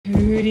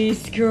booty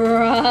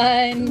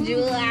scrunch.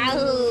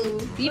 Wow.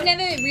 You've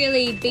never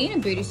really been a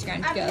booty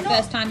scrunch girl.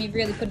 First time you've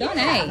really put it on,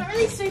 eh? I'm not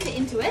really super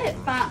into it,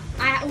 but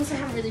I also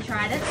haven't really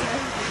tried it,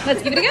 so.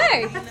 Let's give it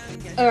a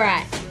go.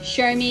 Alright,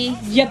 show me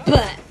your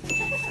butt.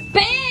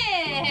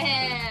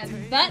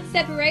 Bam! Butt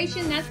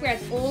separation, that's where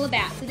it's all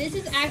about. So this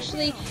is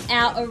actually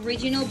our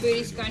original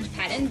booty scrunch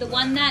pattern, the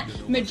one that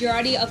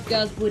majority of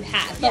girls would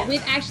have. But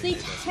we've actually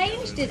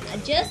changed it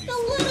just a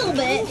little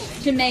bit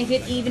to make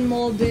it even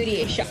more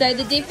bootyish. So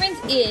the difference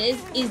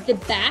is the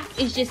back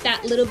is just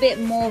that little bit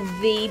more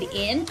V'd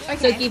in. Okay.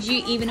 So it gives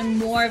you even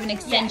more of an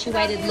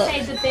accentuated look.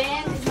 The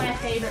band is my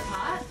favorite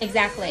part.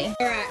 Exactly.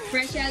 Alright,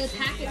 fresh out of the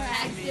pack, it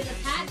tags to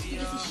the patch,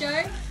 give us a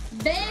show.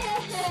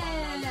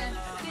 Bam!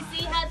 You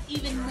see how it's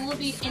even more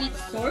beautiful, and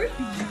it's so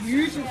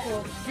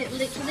beautiful. It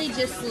literally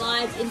just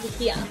slides into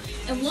here.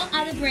 And what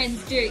other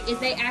brands do is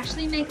they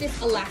actually make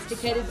this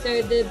elasticated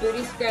so the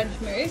booty scrunch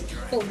moves,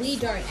 but we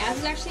don't. Ours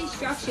is actually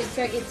structured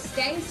so it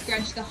stays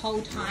scrunched the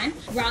whole time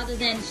rather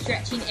than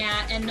stretching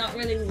out and not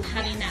really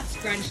having that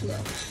scrunch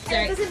look. So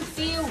and it doesn't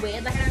feel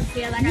weird, like I don't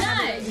feel like I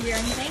have it here or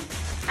anything.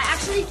 I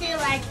actually feel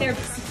like they're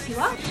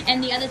secure.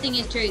 And the other thing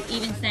is true,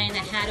 even saying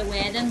that how to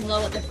wear them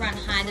low at the front,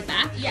 high at the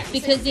back. Yeah,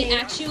 because so the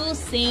actual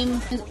seam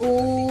is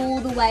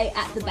all the way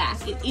at the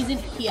back. It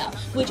isn't here,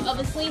 which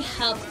obviously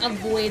helps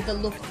avoid the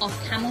look of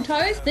camel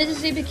toes. This is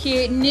super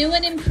cute. New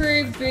and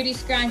improved booty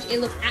scrunch. It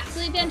looks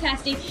absolutely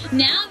fantastic.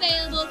 Now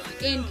available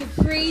in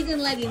capris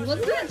and leggings.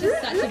 Wasn't that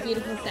just such a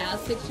beautiful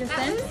sales pitch just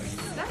then?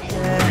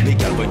 The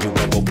girl when you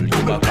go bubble,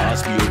 you got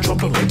cause for your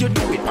trouble. When you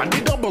do it, on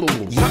the double.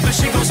 Not the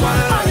she goes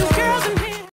swallow.